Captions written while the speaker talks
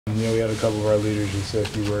We had a couple of our leaders just say a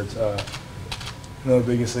few words. The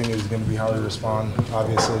biggest thing is going to be how we respond,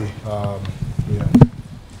 obviously.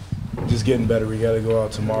 Just getting better. We got to go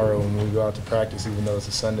out tomorrow, and when we go out to practice, even though it's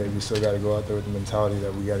a Sunday, we still got to go out there with the mentality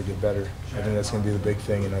that we got to get better. I think that's going to be the big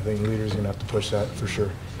thing, and I think leaders are going to have to push that for sure.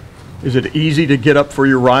 Is it easy to get up for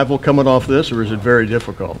your rival coming off this, or is it very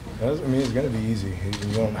difficult? It's going to be easy.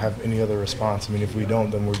 You won't have any other response. If we don't,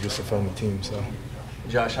 then we're just a phony team. So.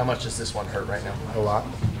 Josh, how much does this one hurt right now? A lot.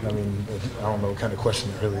 I don't know what kind of question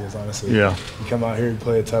it really is, honestly. Yeah. You come out here and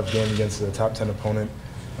play a tough game against a top 10 opponent,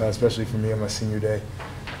 especially for me on my senior day.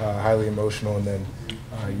 Highly emotional, and then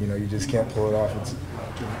you just can't pull it off.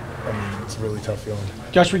 It's a really tough feeling.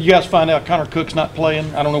 Josh, when you guys find out Connor Cook's not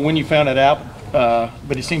playing, I don't know when you found it out,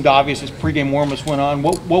 but it seemed obvious as pregame warm-ups went on.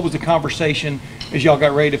 What was the conversation as y'all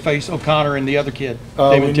got ready to face O'Connor and the other kid,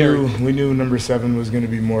 David Terry? We knew number 7 was going to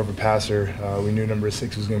be more of a passer. We knew number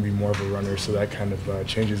 6 was going to be more of a runner, so that kind of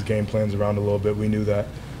changes game plans around a little bit. We knew that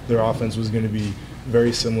their offense was going to be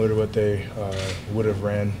very similar to what they would have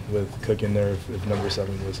ran with Cook in there if number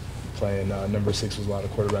 7 was playing. Number 6 was a lot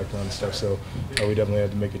of quarterback run stuff, so we definitely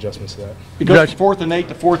had to make adjustments to that. Because 4th and 8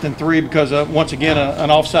 to 4th and 3, because once again an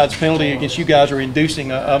offsides penalty against you guys are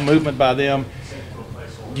inducing a movement by them.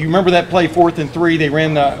 Do you remember that play, 4th and 3? They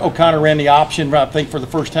ran O'Connor ran the option, I think, for the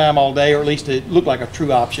first time all day, or at least it looked like a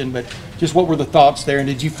true option. But just what were the thoughts there? And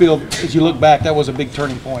did you feel, as you look back, that was a big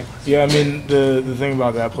turning point? Yeah, the thing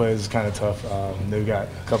about that play is kind of tough. They've got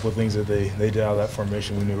a couple of things that they did out of that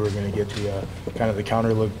formation. We knew we were going to get the kind of the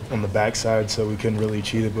counter look on the backside, so we couldn't really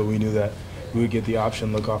cheat it. But we knew that we would get the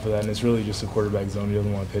option look off of that, and it's really just a quarterback zone. He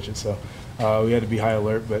doesn't want to pitch it, so. We had to be high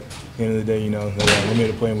alert, but at the end of the day, they made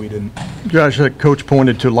a play and we didn't. Josh, that coach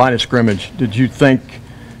pointed to line of scrimmage. Did you think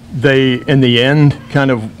they, in the end, kind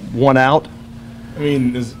of won out?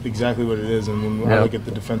 It's exactly what it is. I look at the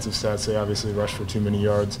defensive stats. They obviously rushed for too many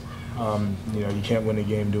yards. You can't win a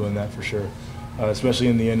game doing that for sure. Especially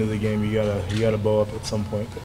in the end of the game, you gotta bow up at some point.